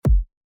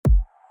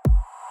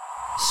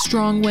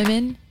Strong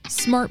women,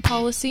 smart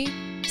policy,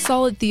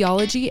 solid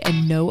theology,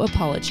 and no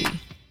apology.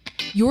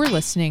 You're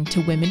listening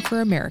to Women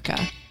for America,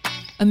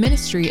 a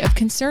ministry of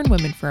Concerned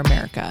Women for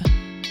America,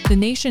 the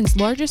nation's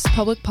largest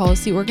public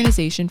policy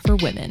organization for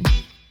women,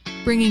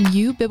 bringing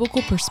you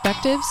biblical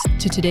perspectives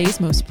to today's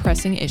most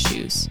pressing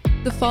issues.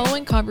 The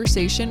following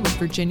conversation with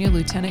Virginia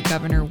Lieutenant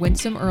Governor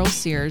Winsome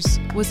Earle-Sears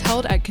was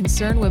held at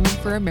Concerned Women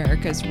for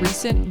America's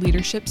recent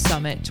Leadership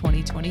Summit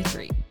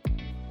 2023.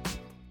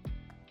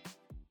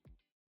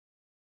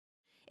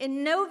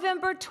 In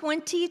November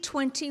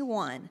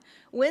 2021,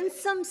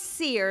 Winsome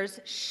Sears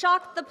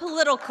shocked the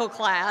political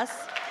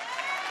class.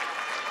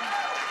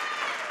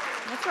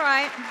 That's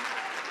right.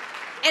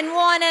 And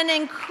won an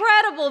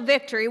incredible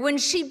victory when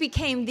she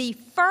became the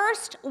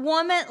first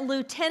woman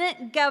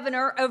lieutenant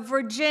governor of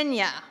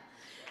Virginia.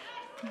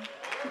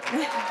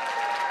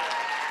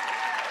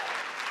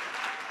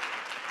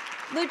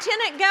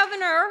 Lieutenant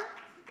Governor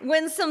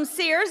Winsome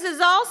Sears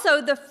is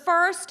also the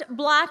first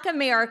Black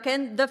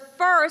American, the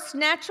first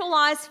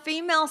naturalized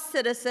female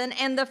citizen,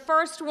 and the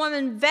first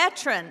woman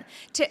veteran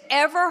to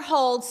ever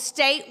hold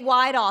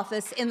statewide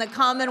office in the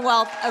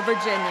Commonwealth of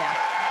Virginia.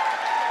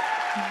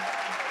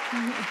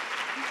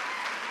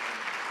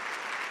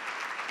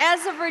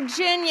 As a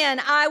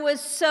Virginian, I was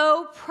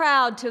so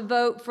proud to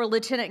vote for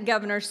Lieutenant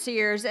Governor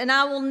Sears, and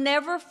I will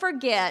never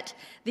forget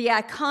the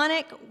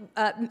iconic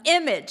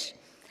image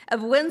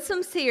of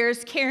Winsome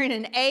Sears carrying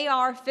an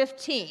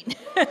AR-15.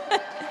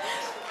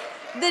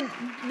 The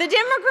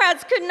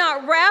Democrats could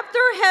not wrap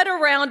their head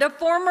around a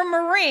former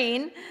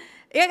Marine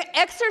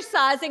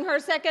exercising her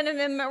Second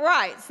Amendment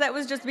rights. That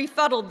was just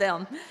befuddled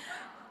them.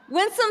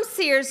 Winsome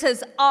Sears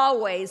has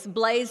always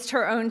blazed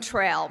her own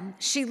trail.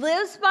 She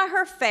lives by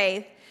her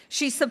faith.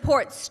 She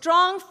supports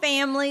strong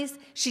families.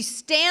 She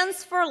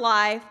stands for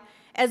life.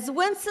 As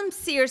Winsome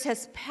Sears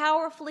has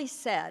powerfully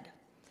said,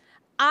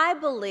 I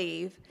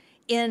believe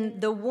in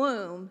the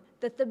womb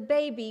that the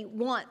baby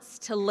wants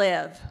to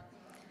live.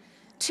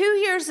 2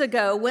 years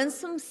ago,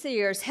 Winsome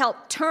Sears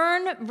helped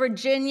turn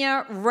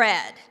Virginia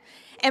red.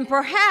 And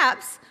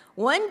perhaps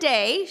one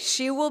day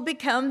she will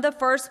become the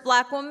first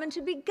Black woman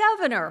to be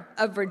governor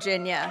of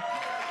Virginia.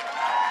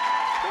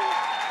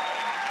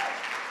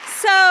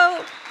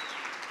 So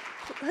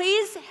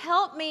please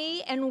help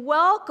me and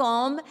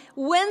welcome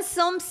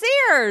Winsome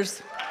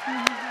Sears.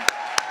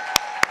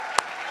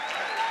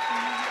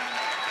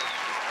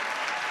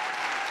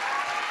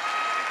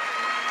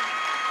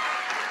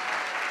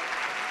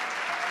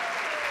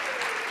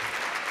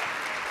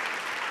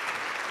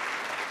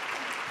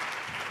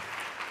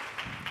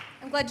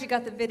 I'm glad you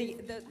got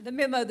the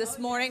memo this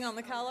morning on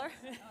the color.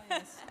 Oh,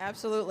 yes,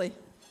 absolutely.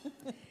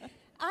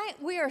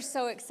 We are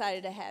so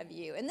excited to have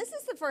you. And this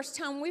is the first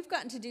time we've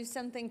gotten to do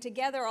something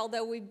together,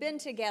 although we've been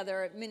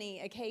together at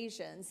many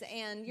occasions,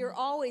 and you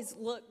always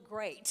look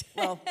great.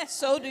 Well,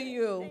 so do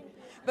you.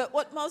 But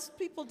what most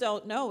people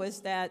don't know is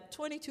that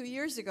 22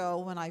 years ago,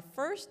 when I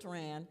first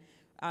ran,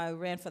 I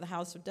ran for the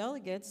House of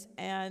Delegates,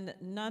 and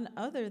none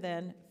other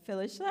than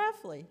Phyllis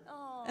Schlafly.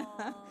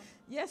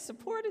 Yes,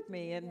 supported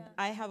me, and yeah.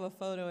 I have a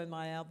photo in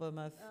my album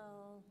of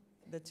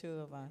the two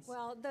of us.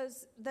 Well,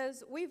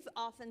 those we've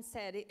often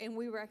said, and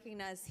we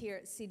recognize here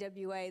at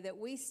CWA, that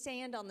we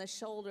stand on the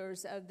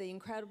shoulders of the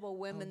incredible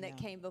women that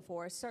came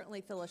before us.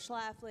 Certainly Phyllis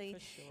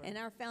Schlafly, sure. And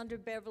our founder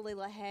Beverly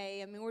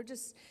LaHaye. I mean, we're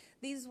just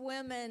these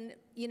women.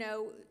 You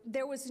know,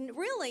 there was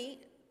really.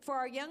 For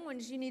our young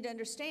ones, you need to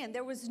understand,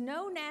 there was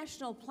no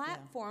national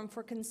platform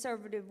for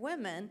conservative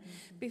women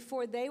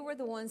before they were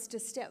the ones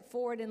to step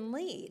forward and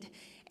lead.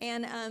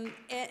 And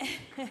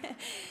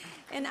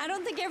and I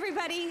don't think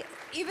everybody,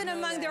 even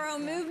among their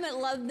own movement,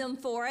 loved them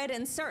for it,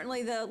 and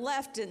certainly the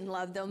left didn't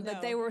love them,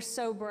 but they were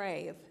so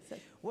brave. So.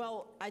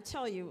 Well, I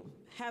tell you,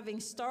 having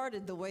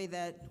started the way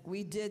that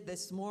we did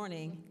this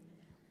morning,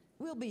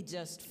 we'll be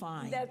just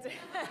fine.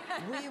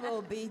 We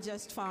will be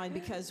just fine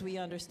because we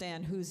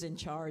understand who's in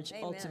charge.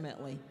 Amen.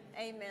 Ultimately.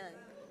 Amen.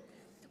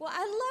 Well,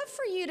 I'd love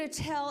for you to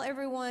tell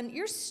everyone,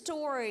 your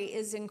story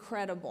is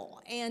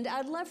incredible. And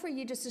I'd love for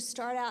you just to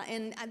start out,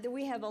 and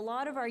we have a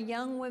lot of our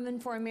young Women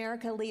for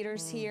America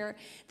leaders here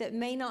that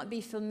may not be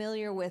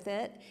familiar with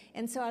it.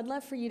 And so I'd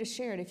love for you to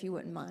share it if you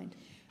wouldn't mind.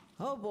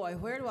 Oh boy,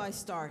 where do I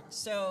start?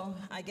 So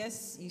I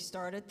guess you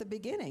start at the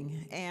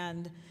beginning.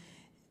 And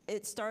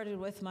it started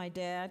with my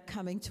dad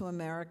coming to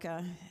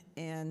America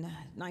in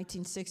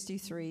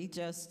 1963,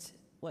 just,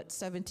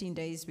 17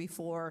 days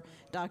before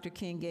Dr.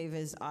 King gave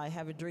his I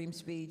Have a Dream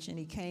speech, and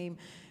he came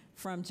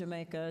from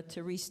Jamaica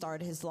to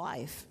restart his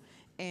life.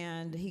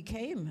 And he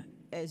came,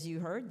 as you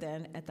heard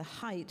then, at the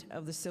height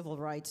of the civil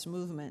rights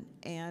movement,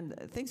 and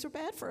things were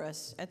bad for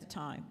us at the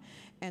time.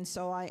 And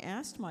so I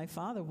asked my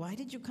father, why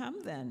did you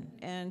come then?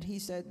 And he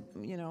said,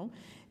 you know,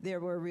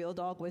 there were real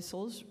dog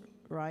whistles,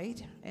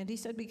 right? And he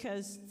said,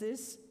 because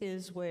this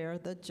is where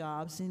the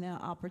jobs and the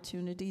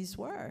opportunities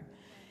were.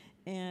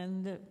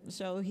 And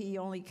so he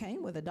only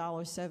came with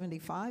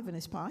 $1.75 in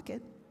his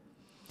pocket,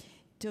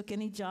 took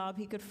any job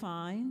he could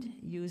find,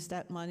 used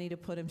that money to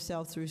put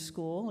himself through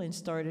school, and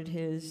started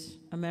his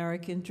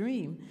American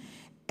dream.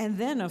 And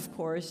then, of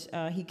course,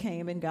 he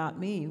came and got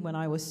me when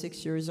I was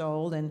 6 years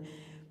old.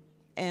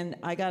 And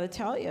I got to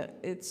tell you,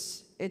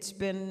 it's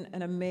been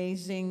an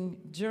amazing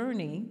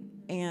journey.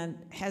 And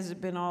has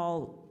it been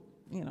all,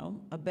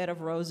 a bed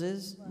of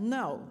roses?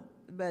 No,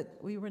 but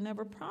we were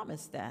never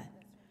promised that.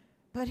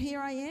 But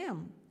here I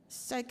am,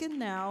 second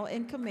now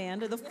in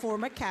command of the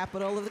former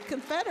capital of the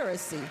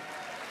Confederacy.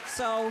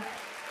 So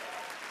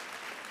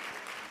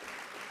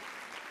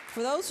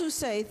for those who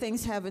say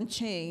things haven't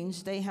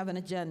changed, they have an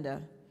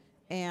agenda.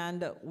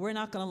 And we're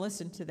not going to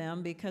listen to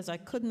them, because I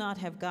could not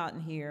have gotten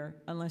here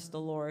unless the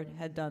Lord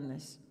had done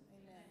this.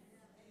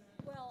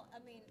 Well, I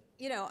mean,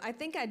 I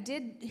think I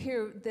did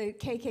hear the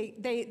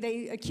KKK.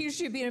 They accused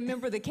you of being a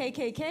member of the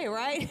KKK,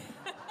 right?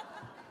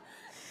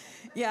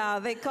 Yeah,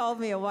 they called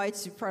me a white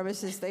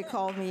supremacist. They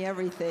called me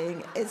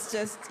everything. It's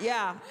just,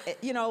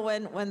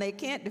 when they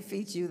can't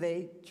defeat you,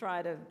 they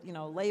try to,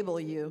 label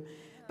you.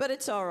 But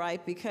it's all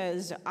right,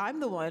 because I'm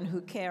the one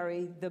who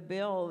carried the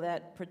bill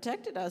that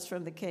protected us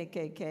from the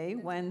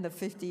KKK when the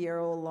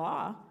 50-year-old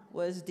law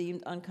was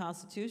deemed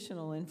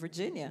unconstitutional in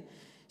Virginia.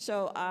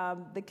 So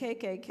the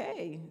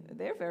KKK,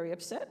 they're very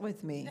upset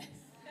with me.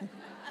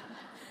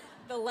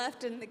 The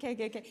left and the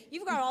KKK.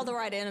 You've got all the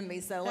right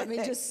enemies, though, let me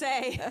just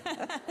say.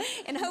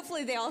 And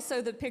hopefully they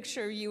also the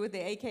picture of you with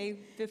the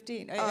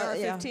AK-15,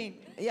 AR-15.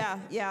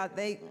 Yeah,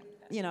 they,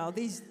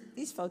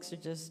 these folks are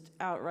just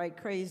outright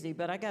crazy.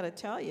 But I got to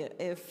tell you,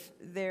 if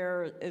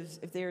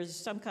there's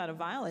some kind of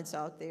violence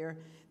out there,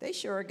 they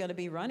sure are going to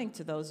be running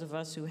to those of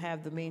us who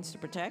have the means to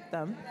protect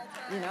them.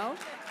 That's right.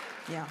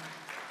 Yeah.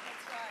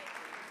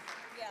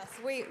 Yes,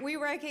 we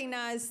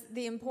recognize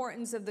the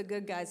importance of the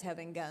good guys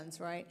having guns,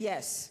 right?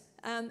 Yes.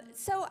 And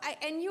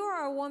you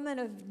are a woman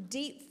of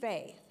deep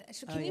faith.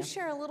 So can you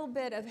share a little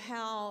bit of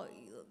how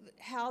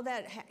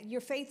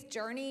your faith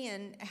journey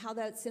and how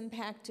that's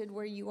impacted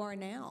where you are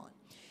now?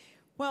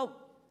 Well,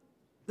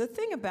 the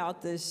thing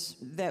about this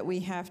that we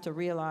have to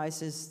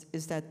realize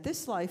is that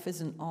this life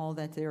isn't all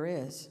that there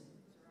is.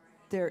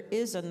 There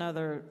is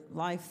another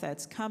life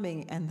that's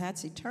coming, and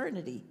that's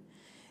eternity.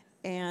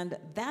 And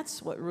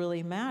that's what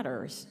really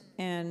matters.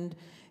 And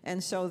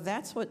so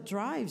that's what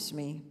drives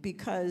me,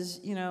 because,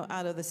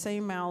 out of the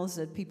same mouths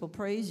that people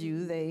praise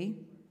you, they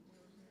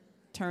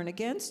turn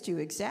against you.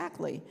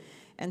 Exactly.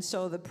 And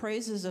so the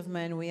praises of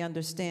men, we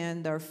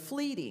understand, are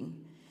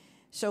fleeting.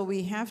 So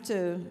we have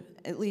to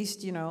at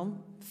least,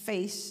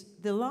 face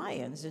the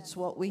lions. It's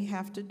what we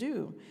have to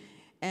do.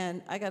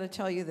 And I got to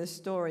tell you this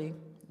story.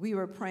 We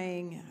were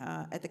praying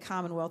at the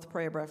Commonwealth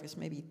Prayer Breakfast.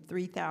 Maybe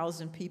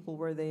 3,000 people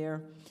were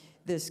there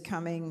this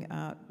coming,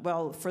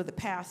 for the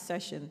past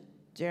session,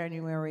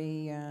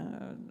 January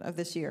of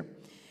this year.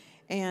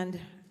 And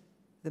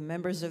the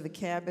members of the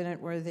cabinet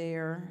were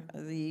there,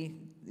 the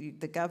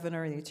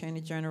governor, the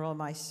attorney general,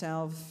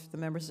 myself, the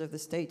members of the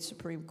state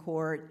Supreme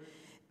Court,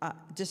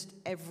 just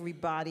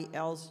everybody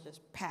else,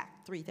 just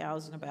packed,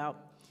 3,000 about.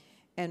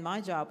 And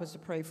my job was to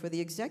pray for the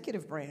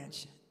executive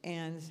branch.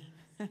 And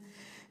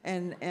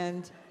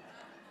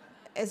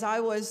as I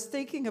was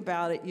thinking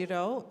about it,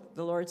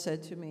 the Lord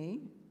said to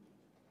me,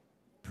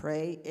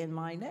 pray in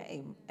my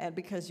name. And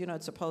because,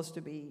 it's supposed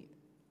to be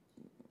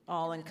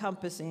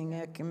all-encompassing,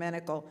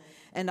 ecumenical.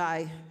 And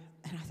I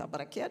thought,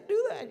 but I can't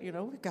do that.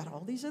 We've got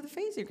all these other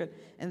faiths here.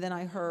 And then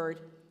I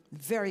heard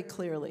very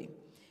clearly,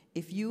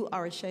 if you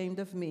are ashamed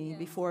of me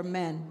before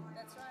men,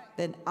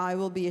 then I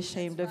will be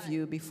ashamed of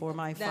you before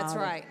my Father. That's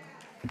right.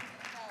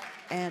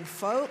 And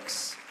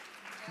folks,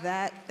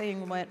 that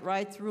thing went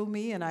right through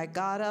me, and I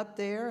got up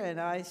there and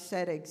I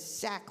said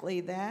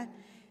exactly that.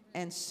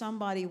 And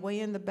somebody way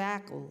in the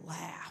back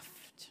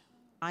laughed.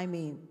 I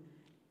mean,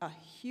 a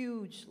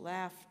huge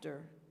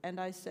laughter.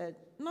 And I said,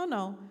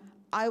 no,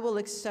 I will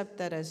accept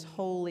that as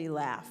holy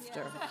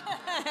laughter.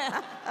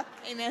 Yeah.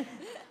 Amen.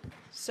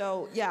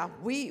 So,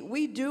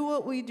 we do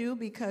what we do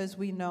because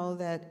we know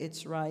that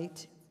it's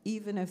right.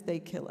 Even if they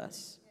kill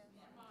us,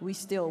 we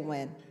still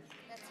win.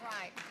 That's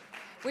right.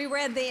 We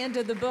read the end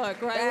of the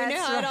book, right? That's we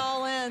know how it right.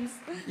 all ends.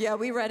 Yeah,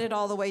 we read it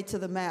all the way to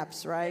the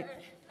maps, right?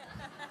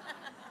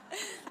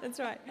 That's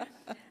right.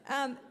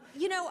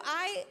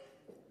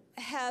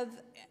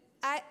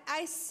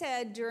 I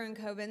said during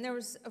COVID, and there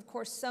was, of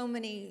course, so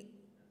many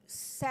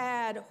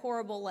sad,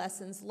 horrible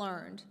lessons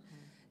learned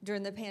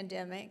during the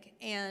pandemic.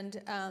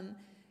 And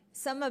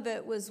some of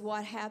it was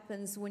what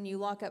happens when you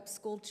lock up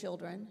school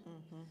children.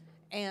 Mm-hmm.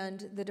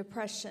 And the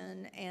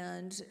depression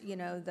and,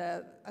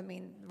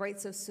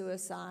 rates of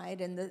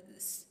suicide. And,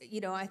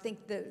 I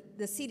think the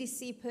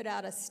CDC put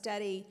out a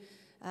study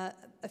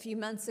a few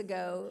months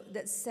ago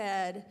that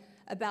said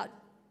about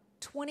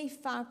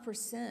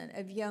 25%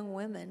 of young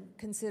women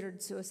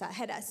considered suicide.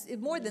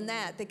 More than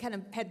that, they kind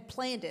of had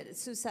planned it,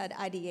 suicide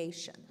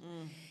ideation.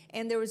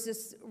 And there was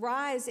this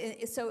rise,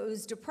 so it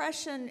was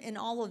depression in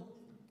all of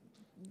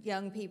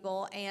young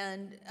people,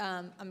 and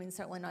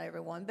certainly not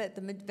everyone, but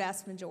the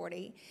vast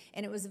majority,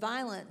 and it was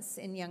violence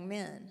in young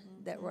men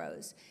that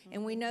rose.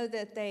 And we know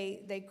that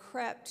they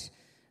crept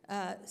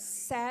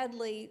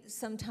sadly,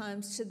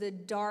 sometimes to the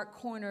dark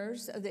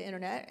corners of the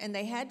internet, and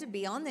they had to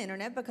be on the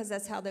internet because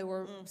that's how they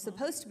were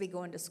supposed to be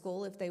going to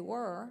school if they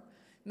were.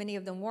 Many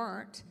of them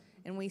weren't,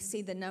 and we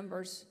see the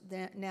numbers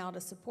now to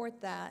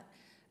support that.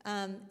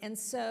 And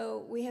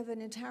so we have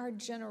an entire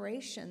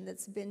generation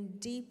that's been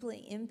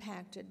deeply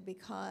impacted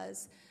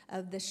because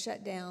of the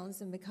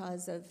shutdowns and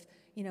because of,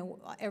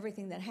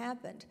 everything that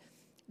happened.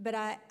 But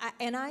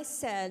I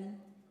said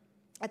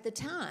at the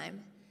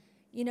time,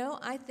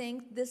 I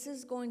think this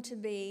is going to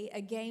be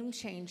a game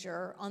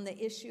changer on the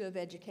issue of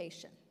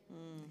education.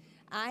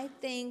 I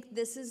think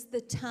this is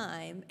the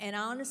time, and I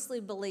honestly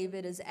believe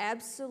it is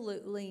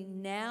absolutely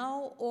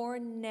now or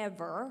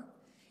never,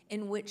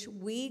 in which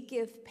we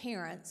give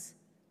parents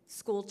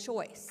school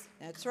choice.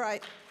 That's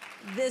right.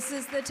 This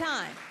is the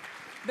time.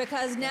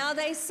 Because now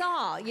they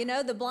saw,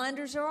 the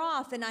blinders are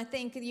off, and I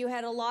think you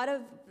had a lot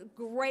of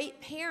great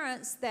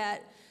parents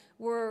that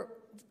were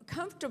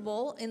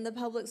comfortable in the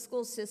public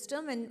school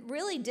system and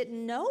really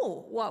didn't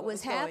know what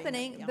was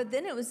happening, but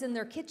then it was in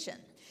their kitchen.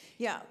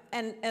 Yeah,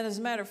 and as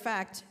a matter of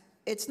fact,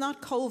 it's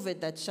not COVID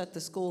that shut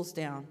the schools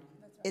down.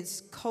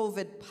 It's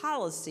COVID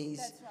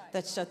policies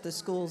that shut the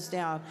schools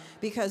down.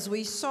 Because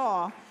we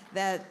saw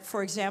that,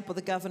 for example,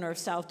 the governor of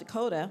South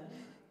Dakota,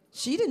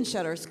 she didn't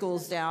shut her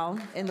schools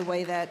down in the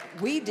way that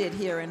we did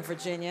here in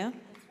Virginia.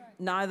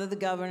 Neither the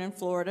governor in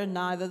Florida,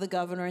 neither the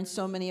governor in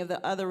so many of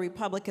the other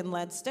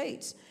Republican-led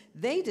states.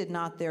 They did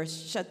not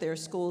shut their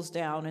schools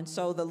down, and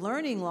so the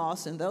learning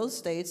loss in those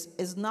states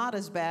is not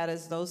as bad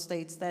as those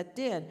states that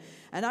did.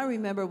 And I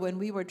remember when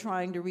we were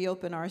trying to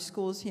reopen our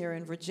schools here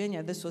in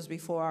Virginia, this was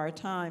before our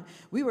time,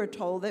 we were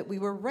told that we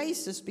were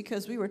racist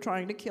because we were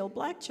trying to kill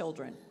black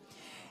children.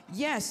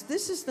 Yes,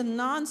 this is the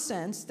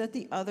nonsense that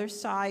the other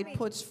side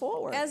puts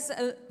forward. As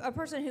a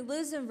person who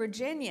lives in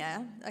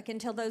Virginia, I can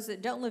tell those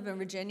that don't live in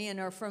Virginia and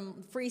are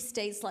from free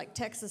states like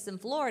Texas and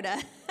Florida,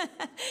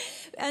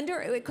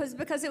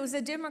 because it was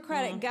a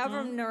Democratic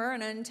governor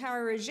and an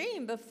entire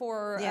regime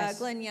before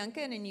Glenn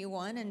Youngkin and you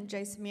won and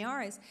Jason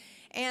Miyares.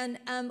 And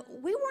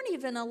we weren't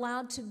even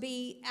allowed to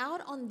be out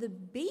on the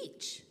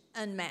beach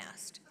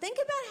unmasked. Think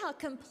about how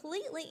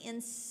completely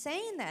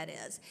insane that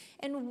is.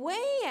 And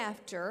way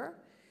after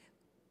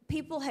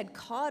people had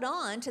caught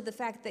on to the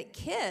fact that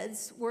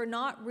kids were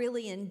not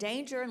really in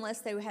danger unless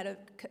they had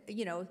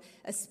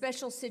a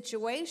special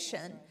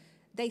situation,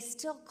 they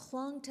still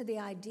clung to the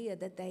idea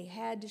that they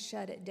had to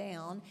shut it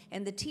down,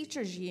 and the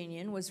teachers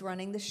union was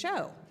running the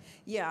show.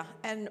 Yeah,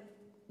 and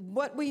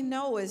what we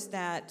know is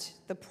that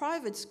the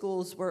private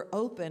schools were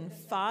open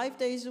 5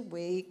 days a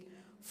week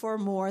for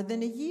more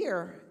than a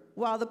year,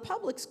 while the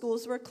public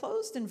schools were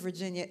closed in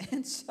Virginia.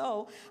 And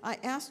so I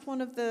asked one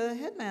of the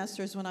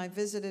headmasters when I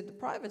visited the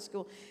private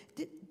school,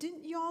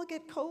 didn't you all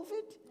get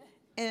COVID?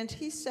 And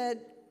he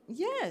said,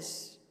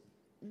 yes.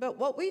 But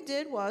what we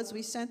did was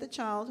we sent the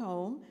child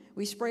home,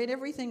 we sprayed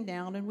everything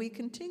down, and we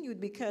continued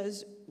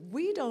because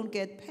we don't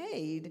get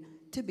paid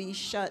to be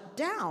shut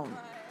down.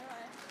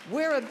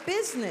 We're a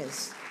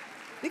business.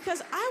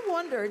 Because I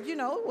wondered,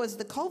 was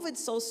the COVID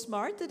so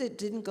smart that it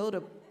didn't go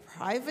to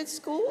private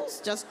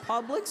schools, just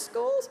public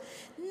schools?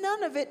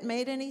 None of it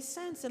made any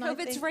sense. And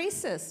COVID's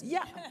racist.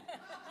 Yeah.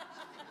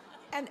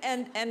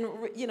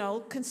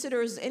 And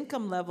considers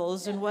income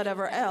levels and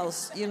whatever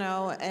else,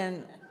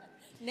 and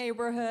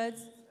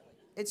neighborhoods.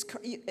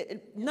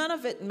 None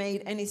of it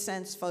made any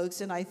sense,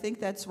 folks, and I think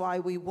that's why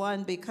we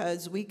won,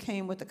 because we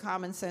came with the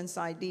common sense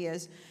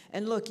ideas.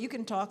 And look, you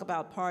can talk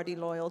about party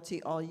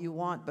loyalty all you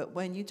want, but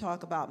when you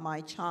talk about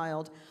my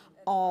child,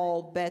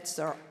 all bets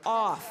are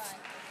off.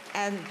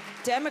 And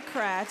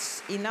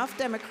enough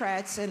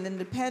Democrats and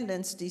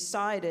independents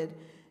decided,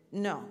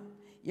 no,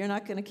 you're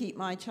not going to keep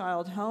my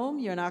child home.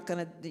 You're not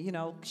going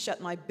to,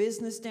 shut my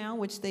business down,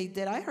 which they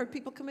did. I heard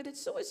people committed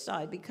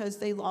suicide because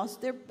they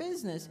lost their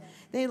business.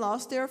 They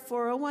lost their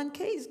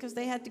 401ks because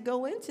they had to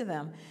go into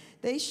them.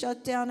 They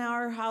shut down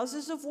our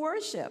houses of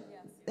worship.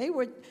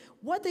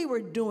 What they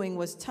were doing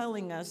was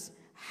telling us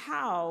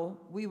how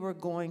we were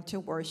going to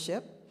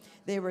worship.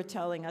 They were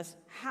telling us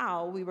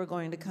how we were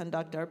going to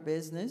conduct our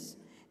business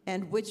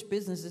and which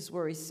businesses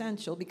were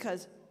essential,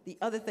 because the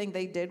other thing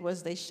they did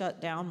was they shut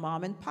down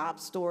mom and pop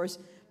stores,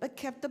 but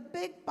kept the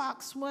big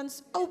box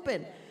ones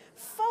open.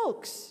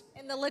 Folks.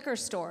 And the liquor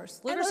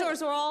stores. Liquor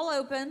stores were all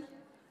open.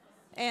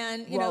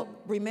 And,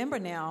 remember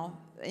now,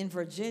 in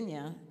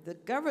Virginia, the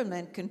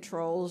government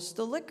controls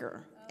the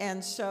liquor.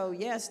 And so,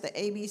 yes, the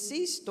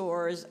ABC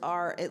stores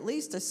are at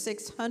least a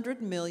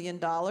 $600 million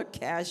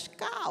cash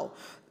cow.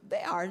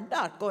 They are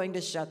not going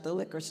to shut the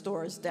liquor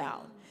stores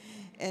down.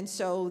 And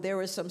so there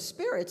were some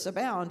spirits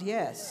abound,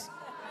 yes.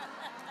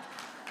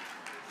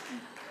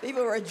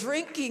 People were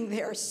drinking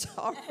their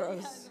sorrows.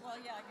 Well,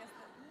 yeah, I guess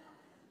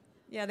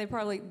yeah, they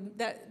probably,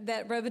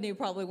 that revenue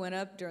probably went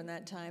up during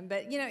that time.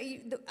 But,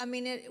 I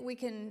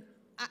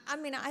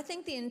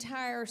think the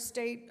entire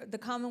state, the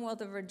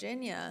Commonwealth of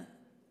Virginia,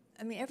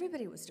 I mean,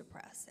 everybody was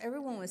depressed.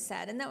 Everyone was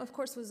sad. And that, of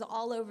course, was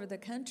all over the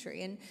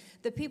country. And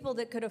the people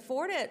that could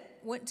afford it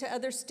went to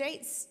other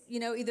states,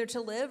 either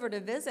to live or to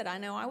visit. I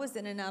know I was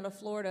in and out of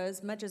Florida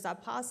as much as I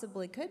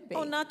possibly could be.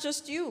 Oh, not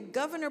just you.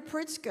 Governor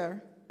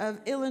Pritzker of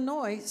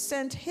Illinois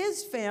sent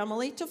his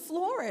family to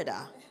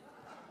Florida,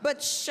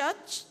 but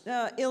shut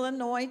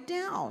Illinois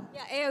down.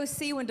 Yeah,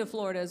 AOC went to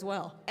Florida as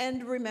well.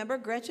 And remember,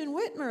 Gretchen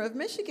Whitmer of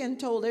Michigan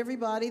told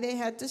everybody they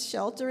had to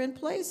shelter in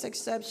place,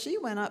 except she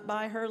went up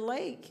by her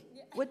lake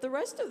with the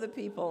rest of the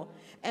people.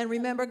 And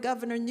remember,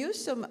 Governor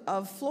Newsom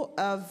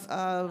of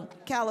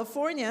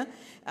California,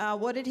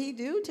 what did he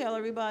do? Tell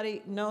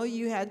everybody, no,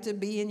 you had to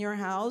be in your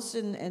house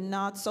and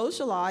not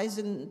socialize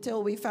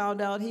until we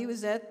found out he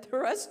was at the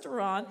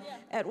restaurant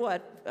at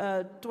what,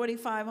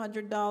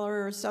 $2,500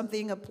 or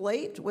something a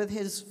plate with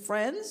his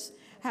friends,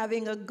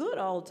 having a good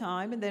old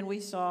time. And then we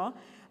saw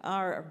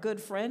our good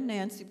friend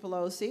Nancy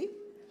Pelosi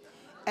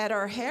at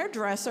our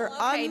hairdresser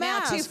okay,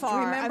 unmasked. Now too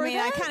far. Remember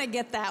I kind of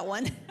get that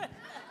one.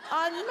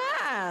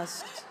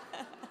 Unmasked.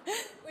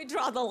 We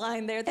draw the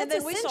line there. That's and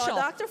then essential.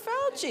 we saw Dr.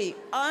 Fauci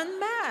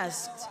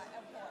unmasked.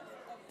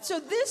 So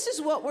this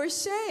is what we're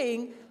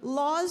saying,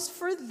 laws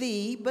for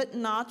thee, but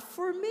not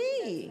for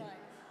me.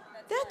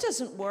 That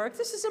doesn't work.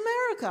 This is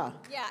America.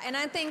 Yeah, and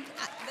I think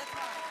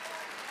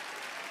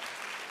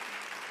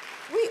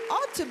we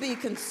ought to be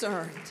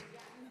concerned.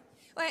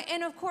 Well,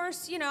 and of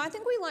course, I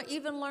think we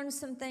even learned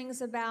some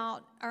things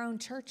about our own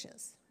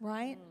churches,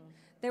 right?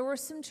 There were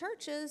some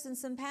churches and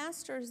some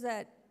pastors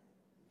that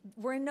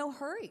were in no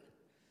hurry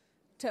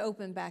to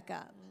open back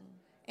up.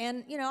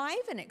 And, I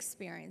even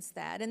experienced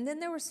that. And then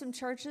there were some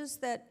churches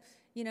that,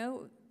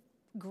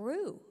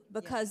 grew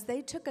because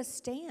they took a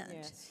stand.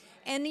 Yes.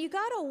 And you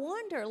got to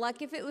wonder,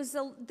 like, if it was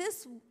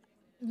this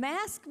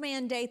mask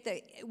mandate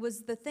that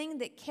was the thing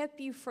that kept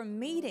you from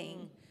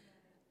meeting,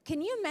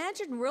 can you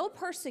imagine real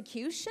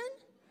persecution?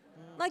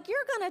 Like,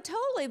 you're going to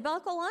totally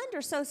buckle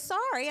under. So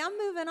sorry, I'm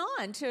moving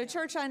on to a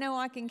church I know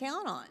I can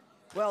count on.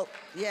 Well,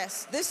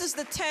 yes, this is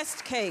the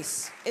test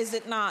case, is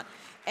it not?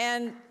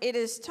 And it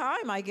is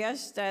time, I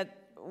guess, that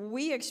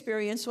we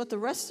experience what the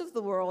rest of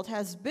the world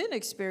has been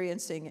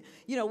experiencing.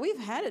 We've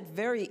had it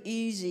very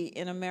easy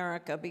in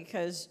America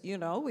because,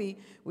 we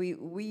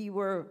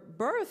were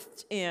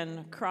birthed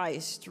in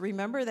Christ.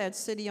 Remember that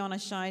city on a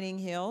shining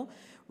hill?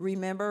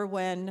 Remember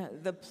when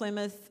the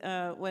Plymouth,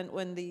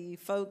 when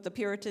the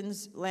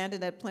Puritans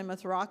landed at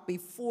Plymouth Rock,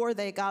 before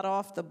they got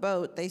off the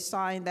boat, they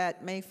signed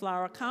that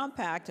Mayflower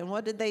Compact. And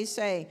what did they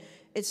say?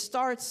 It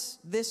starts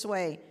this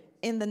way: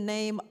 in the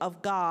name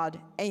of God,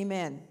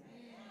 amen.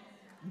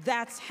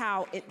 That's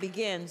how it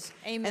begins.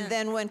 Amen. And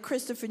then when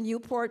Christopher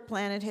Newport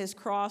planted his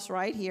cross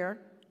right here,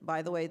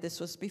 by the way,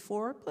 this was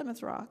before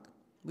Plymouth Rock.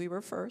 We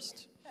were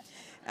first.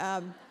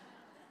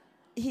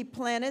 He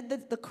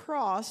planted the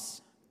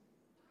cross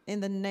in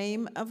the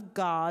name of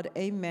God,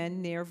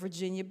 amen, near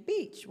Virginia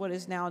Beach, what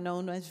is now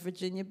known as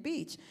Virginia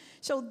Beach.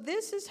 So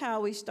this is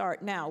how we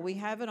start. Now, we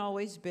haven't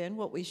always been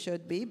what we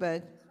should be,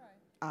 but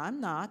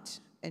I'm not,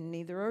 and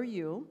neither are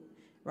you,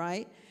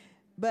 right?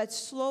 But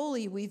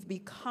slowly we've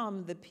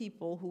become the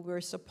people who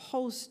we're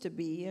supposed to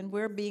be, and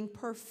we're being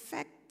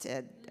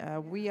perfected.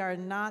 We are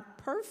not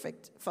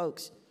perfect,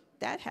 folks.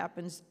 That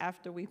happens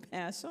after we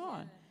pass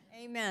on.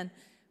 Amen.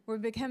 We're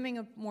becoming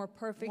a more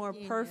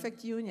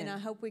perfect union. And I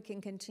hope we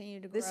can continue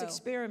to grow. This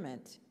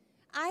experiment.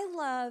 I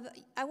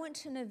went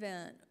to an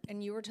event,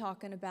 and you were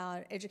talking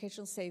about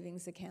educational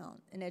savings account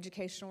and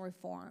educational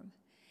reform.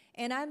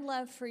 And I'd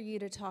love for you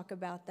to talk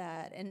about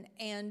that.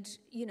 And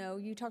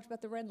you talked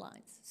about the red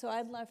lines. So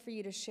I'd love for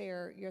you to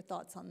share your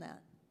thoughts on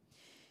that.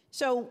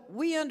 So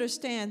we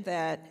understand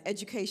that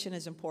education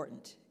is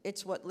important.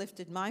 It's what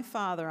lifted my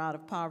father out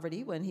of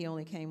poverty when he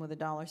only came with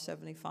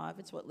 $1.75.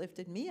 It's what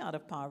lifted me out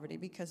of poverty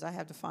because I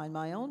have to find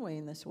my own way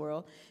in this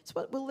world. It's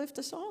what will lift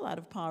us all out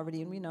of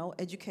poverty. And we know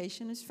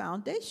education is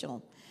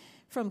foundational.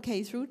 From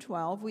K through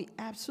 12, we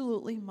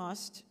absolutely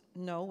must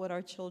know what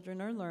our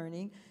children are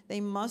learning.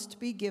 They must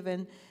be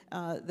given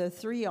the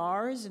 3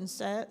 R's in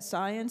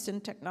science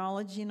and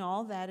technology and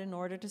all that in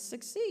order to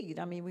succeed.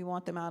 I mean, we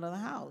want them out of the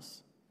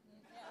house.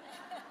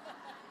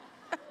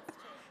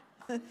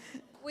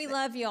 We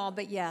love y'all,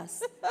 but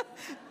yes.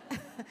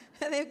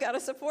 And they've got to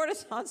support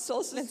us on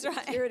Social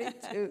Security,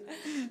 too.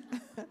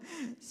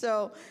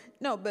 So,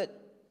 no,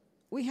 but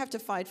we have to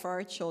fight for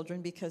our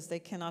children because they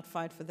cannot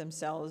fight for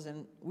themselves,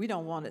 and we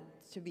don't want it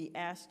to be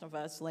asked of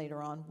us later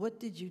on, what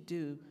did you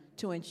do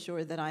to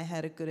ensure that I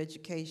had a good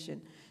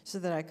education so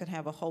that I could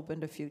have a hope in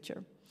the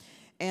future?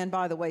 And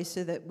by the way,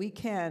 so that we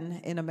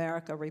can, in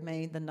America,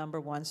 remain the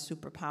 #1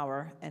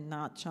 superpower and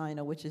not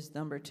China, which is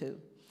 #2.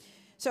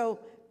 So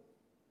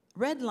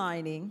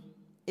redlining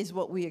is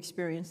what we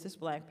experienced as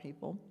black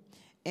people.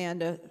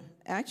 And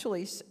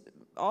actually,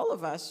 all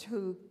of us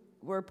who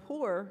were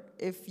poor,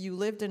 if you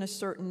lived in a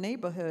certain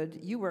neighborhood,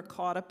 you were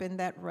caught up in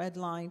that red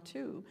line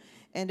too.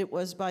 And it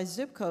was by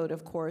zip code,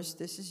 of course.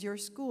 This is your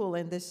school,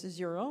 and this is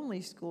your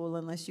only school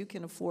unless you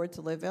can afford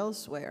to live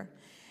elsewhere.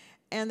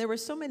 And there were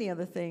so many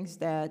other things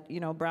that,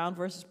 Brown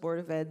versus Board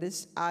of Ed,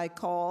 this I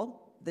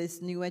call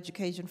this new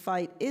education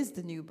fight is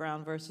the new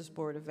Brown versus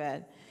Board of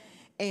Ed.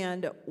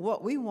 And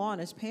what we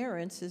want as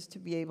parents is to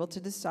be able to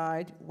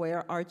decide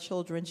where our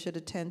children should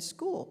attend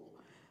school.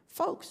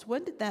 Folks,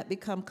 when did that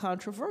become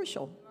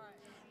controversial?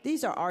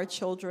 These are our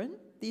children.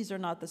 These are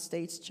not the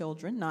state's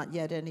children, not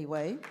yet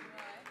anyway.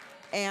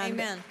 And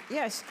Amen.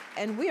 yes,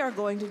 and we are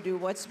going to do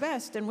what's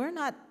best. And we're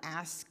not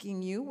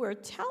asking you, we're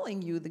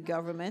telling you, the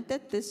government,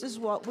 that this is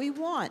what we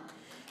want.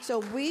 So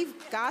we've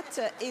got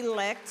to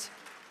elect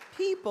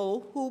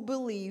people who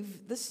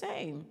believe the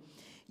same.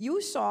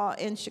 You saw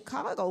in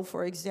Chicago,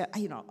 for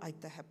example,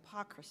 like the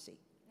hypocrisy.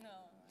 No.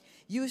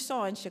 You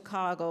saw in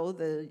Chicago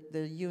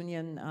the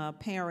union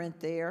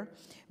parent there.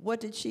 What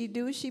did she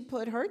do? She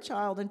put her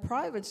child in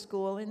private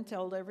school and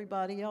told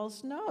everybody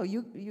else, no,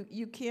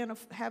 you can't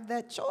have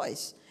that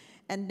choice.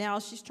 And now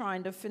she's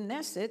trying to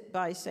finesse it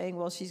by saying,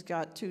 well, she's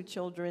got 2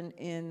 children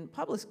in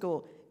public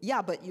school.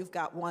 Yeah, but you've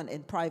got 1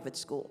 in private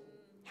school.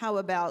 How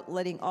about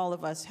letting all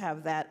of us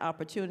have that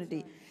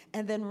opportunity?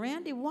 And then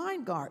Randy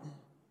Weingarten,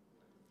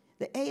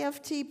 the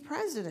AFT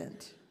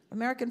president,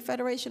 American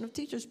Federation of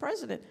Teachers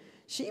president,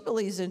 she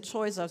believes in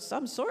choice of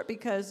some sort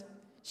because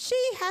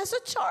she has a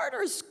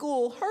charter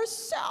school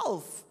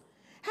herself.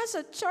 Has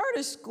a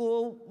charter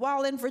school,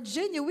 while in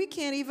Virginia we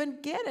can't even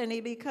get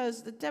any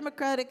because the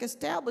Democratic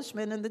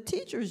establishment and the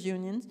teachers'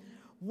 unions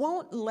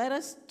won't let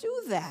us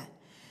do that.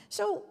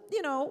 So,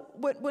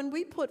 when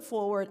we put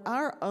forward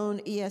our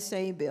own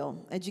ESA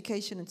bill,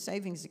 education and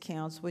savings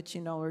accounts, which,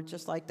 are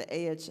just like the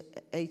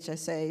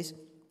HSAs,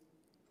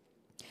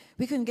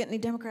 we couldn't get any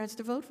Democrats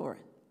to vote for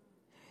it.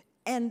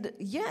 And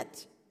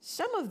yet,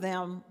 some of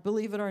them,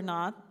 believe it or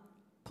not,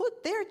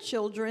 put their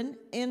children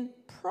in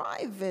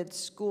private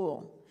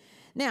school.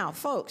 Now,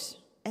 folks,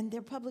 and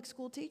they're public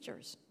school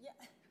teachers. Yeah.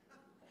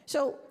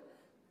 So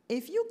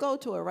if you go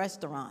to a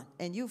restaurant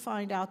and you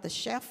find out the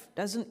chef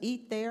doesn't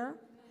eat there,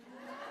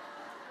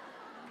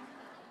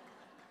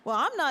 well,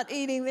 I'm not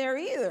eating there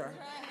either.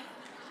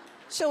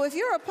 So if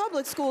you're a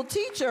public school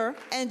teacher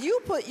and you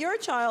put your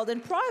child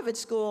in private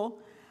school,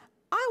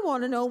 I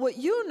want to know what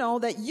you know,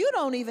 that you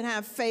don't even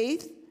have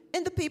faith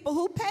in the people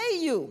who pay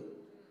you.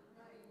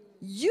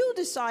 You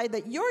decide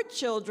that your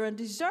children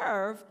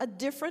deserve a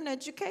different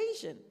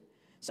education.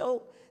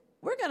 So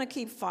we're going to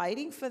keep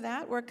fighting for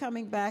that. We're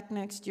coming back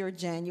next year,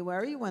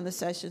 January, when the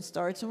session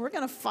starts, and we're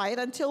going to fight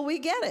until we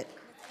get it.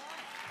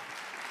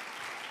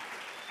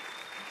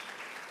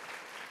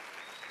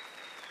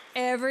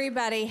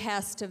 Everybody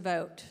has to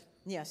vote.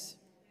 Yes.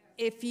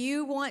 If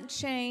you want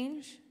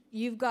change,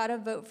 you've got to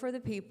vote for the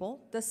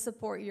people that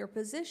support your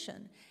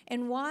position.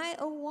 And why,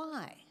 oh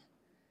why,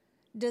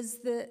 does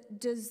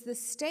the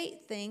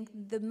state think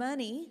the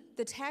money,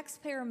 the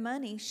taxpayer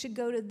money, should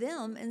go to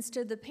them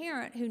instead of the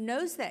parent who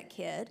knows that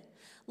kid,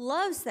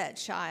 loves that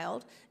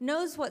child,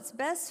 knows what's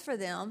best for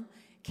them,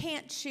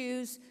 can't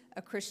choose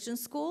a Christian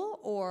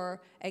school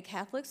or a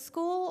Catholic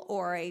school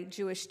or a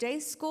Jewish day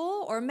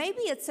school, or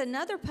maybe it's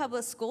another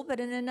public school but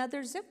in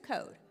another zip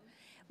code?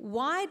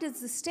 Why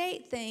does the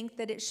state think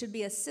that it should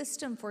be a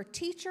system for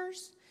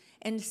teachers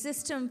and a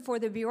system for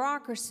the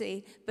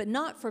bureaucracy, but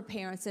not for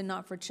parents and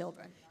not for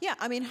children? Yeah,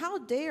 I mean, how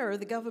dare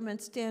the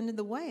government stand in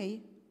the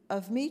way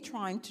of me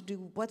trying to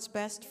do what's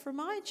best for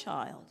my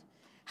child?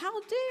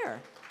 How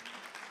dare?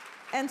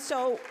 And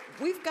so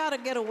we've got to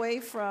get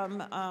away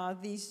from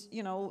these,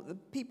 the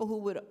people who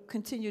would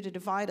continue to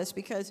divide us,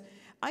 because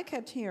I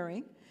kept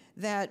hearing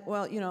that,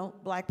 well,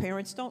 black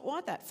parents don't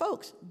want that.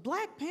 Folks,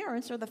 black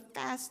parents are the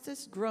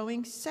fastest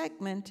growing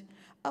segment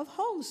of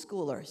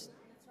homeschoolers.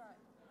 That's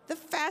right. The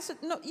fastest,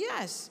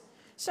 yes.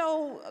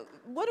 So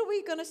what are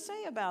we going to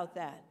say about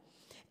that?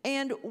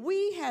 And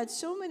we had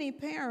so many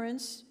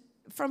parents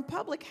from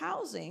public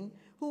housing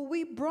who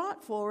we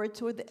brought forward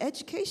to the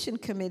education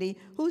committee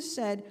who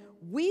said,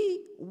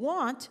 we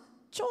want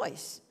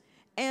choice.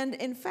 And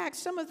in fact,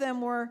 some of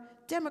them were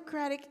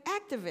Democratic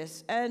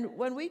activists. And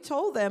when we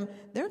told them,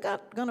 they're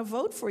not going to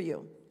vote for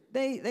you,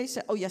 they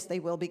said, oh, yes, they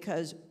will,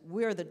 because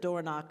we're the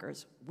door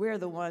knockers. We're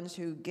the ones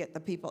who get the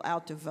people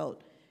out to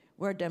vote.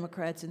 We're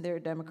Democrats, and they're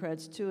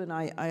Democrats, too.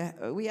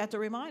 And we had to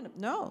remind them,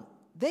 no,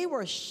 they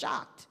were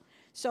shocked.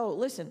 So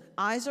listen,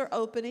 eyes are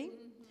opening.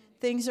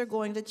 Things are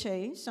going to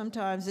change.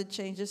 Sometimes it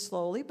changes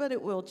slowly, but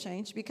it will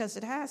change because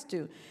it has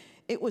to.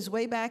 It was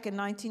way back in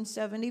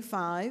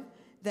 1975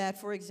 that,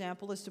 for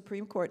example, the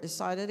Supreme Court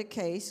decided a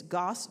case,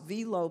 Goss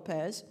v.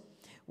 Lopez,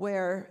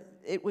 where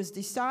it was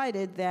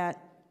decided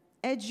that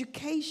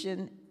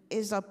education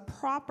is a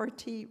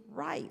property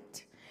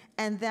right,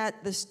 and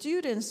that the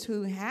students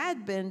who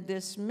had been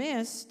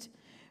dismissed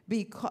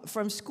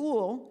from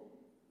school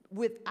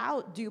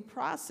without due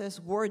process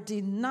were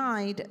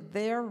denied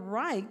their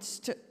rights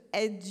to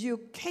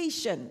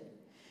education.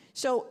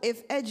 So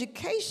if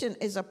education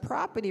is a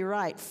property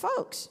right,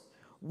 folks,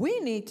 we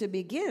need to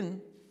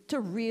begin to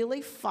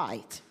really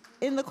fight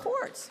in the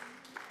courts.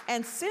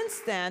 And since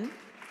then,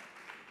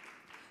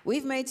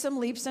 we've made some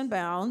leaps and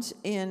bounds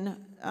in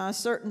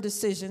certain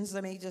decisions.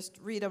 Let me just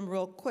read them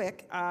real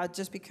quick,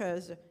 just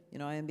because,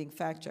 I am being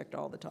fact-checked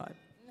all the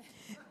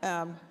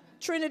time.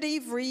 Trinity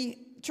v.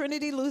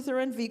 Trinity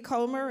Lutheran v.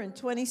 Comer in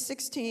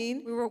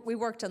 2016. We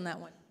worked on that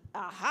one.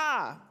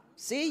 Aha!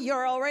 See,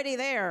 you're already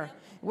there.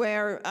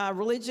 Where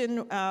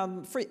religion,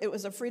 it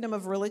was a freedom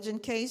of religion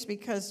case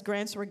because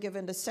grants were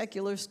given to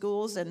secular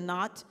schools and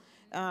not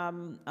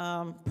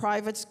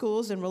private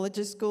schools and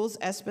religious schools.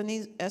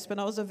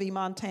 Espinoza v.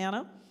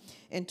 Montana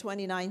in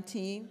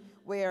 2019,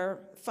 where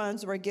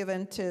funds were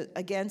given to,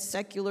 again,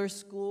 secular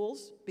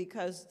schools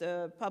because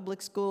the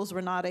public schools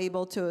were not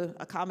able to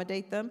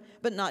accommodate them,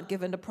 but not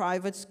given to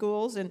private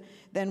schools. And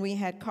then we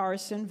had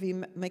Carson v.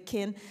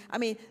 McKinn. I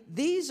mean,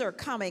 these are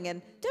coming,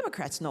 and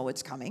Democrats know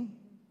it's coming.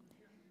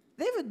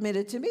 They've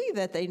admitted to me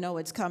that they know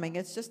it's coming.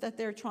 It's just that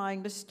they're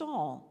trying to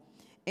stall.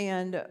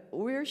 And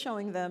we're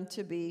showing them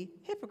to be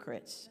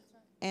hypocrites.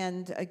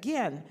 And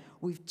again,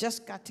 we've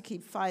just got to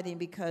keep fighting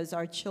because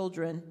our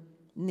children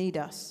need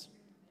us,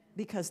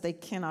 because they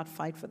cannot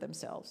fight for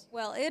themselves.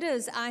 Well, it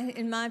is,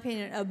 in my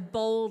opinion, a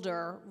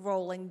boulder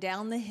rolling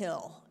down the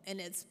hill, and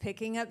it's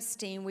picking up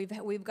steam.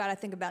 We've got, I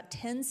think, about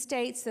 10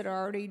 states that have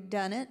already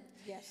done it.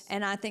 Yes.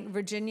 And I think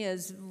Virginia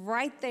is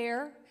right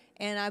there.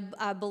 And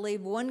I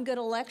believe one good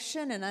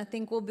election, and I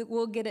think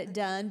we'll get it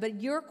done.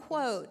 But your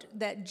quote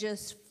that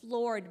just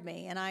floored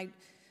me, and I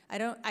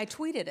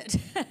tweeted it.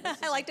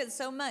 I liked it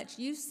so much.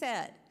 You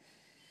said,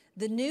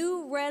 the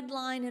new red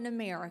line in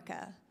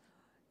America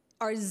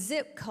are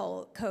zip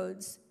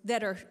codes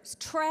that are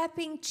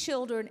trapping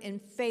children in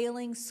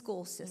failing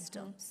school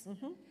systems.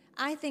 Mm-hmm. Mm-hmm.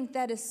 I think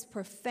that is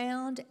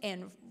profound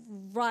and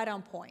right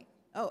on point.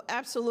 Oh,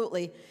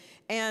 absolutely.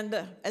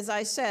 And as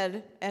I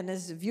said, and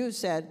as you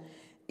said,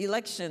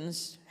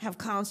 elections have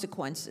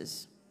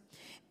consequences.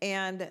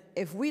 And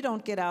if we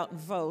don't get out and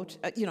vote,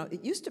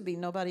 it used to be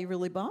nobody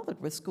really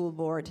bothered with school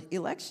board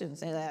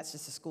elections. And that's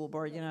just a school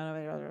board,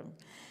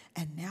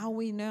 And now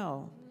we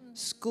know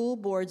school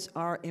boards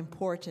are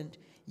important.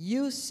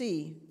 You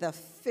see the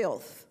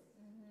filth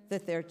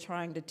that they're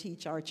trying to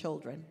teach our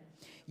children.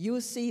 You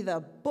see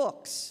the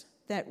books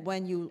that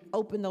when you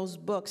open those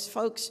books,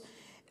 folks,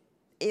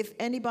 if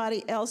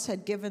anybody else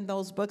had given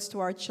those books to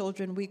our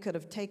children, we could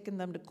have taken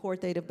them to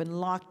court. They'd have been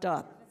locked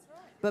up. That's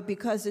right. But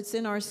because it's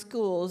in our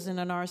schools and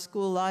in our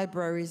school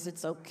libraries,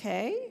 it's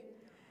okay.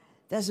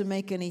 Doesn't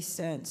make any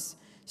sense.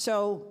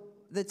 So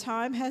the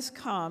time has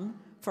come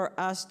for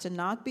us to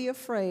not be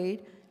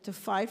afraid, to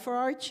fight for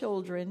our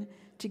children,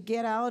 to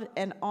get out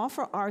and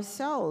offer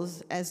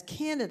ourselves as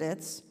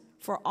candidates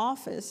for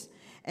office.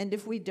 And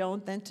if we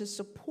don't, then to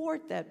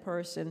support that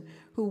person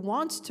who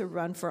wants to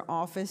run for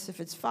office. If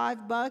it's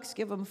 $5,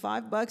 give them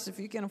 $5. If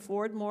you can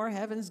afford more,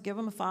 heavens, give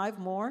them 5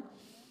 more.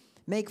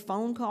 Make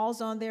phone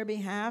calls on their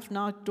behalf,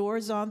 knock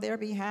doors on their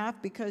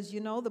behalf, because you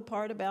know the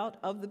part about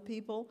of the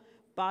people,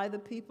 by the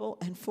people,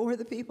 and for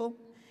the people?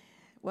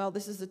 Well,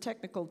 this is the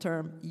technical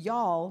term.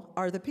 Y'all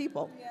are the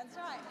people. Yeah, that's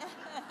right.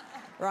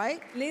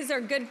 Right? These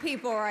are good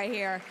people right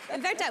here.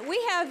 In fact, we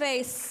have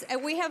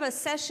a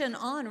session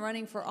on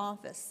running for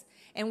office.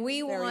 And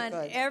we want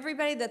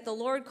everybody that the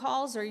Lord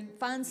calls, or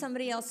find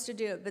somebody else to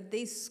do it. But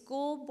these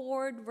school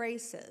board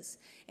races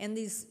and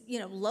these,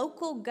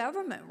 local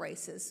government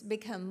races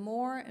become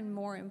more and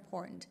more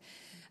important.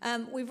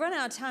 We've run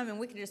out of time,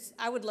 and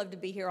I would love to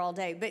be here all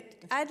day.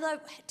 But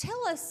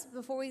tell us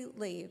before we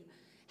leave,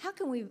 how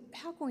can we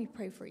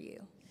pray for you?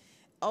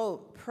 Oh,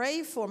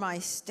 pray for my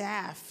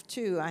staff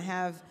too. I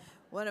have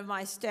one of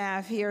my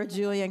staff here,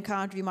 Julian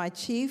Country, my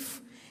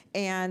chief.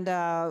 And,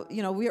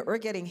 we're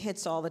getting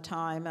hits all the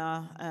time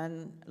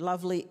and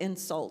lovely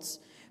insults.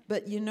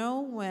 But,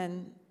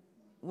 when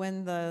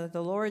the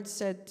Lord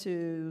said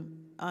to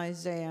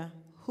Isaiah,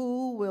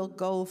 who will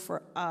go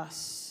for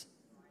us?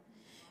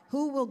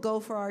 Who will go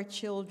for our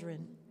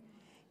children?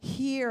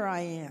 Here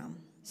I am.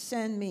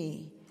 Send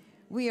me.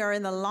 We are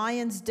in the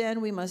lion's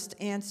den. We must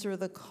answer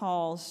the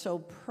call. So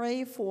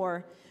pray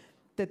for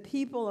the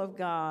people of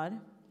God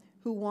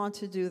who want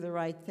to do the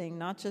right thing,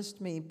 not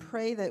just me.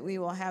 Pray that we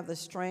will have the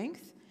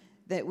strength,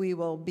 that we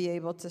will be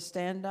able to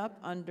stand up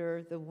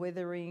under the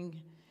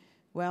withering,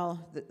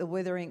 the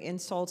withering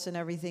insults and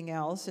everything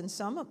else. And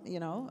some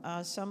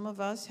of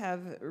us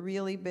have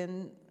really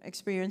been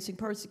experiencing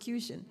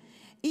persecution,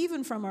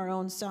 even from our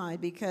own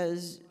side,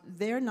 because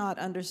they're not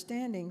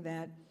understanding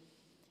that,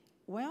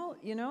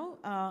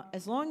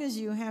 as long as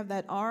you have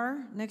that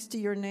R next to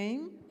your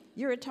name,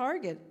 you're a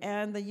target,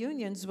 and the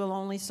unions will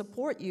only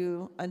support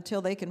you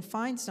until they can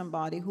find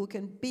somebody who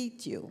can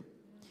beat you.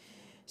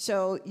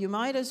 So you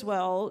might as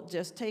well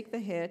just take the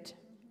hit,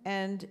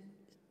 and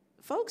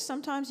folks,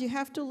 sometimes you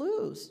have to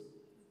lose.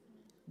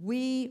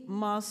 We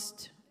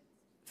must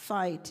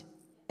fight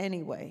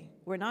anyway.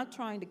 We're not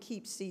trying to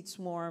keep seats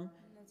warm.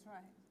 That's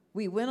right.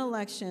 We win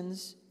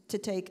elections to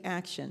take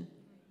action.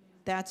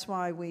 That's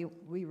why we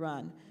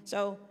run.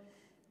 So,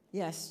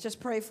 yes,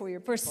 just pray for your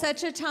people. For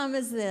such a time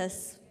as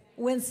this,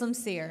 Winsome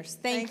Earle-Sears.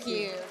 Thank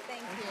you.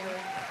 Thank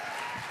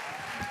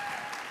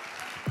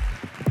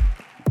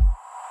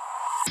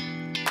you.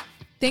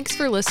 Thanks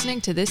for listening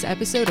to this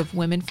episode of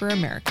Women for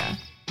America.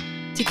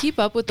 To keep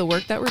up with the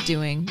work that we're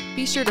doing,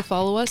 be sure to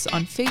follow us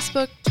on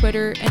Facebook,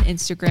 Twitter, and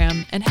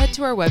Instagram, and head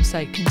to our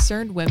website,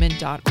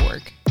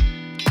 concernedwomen.org.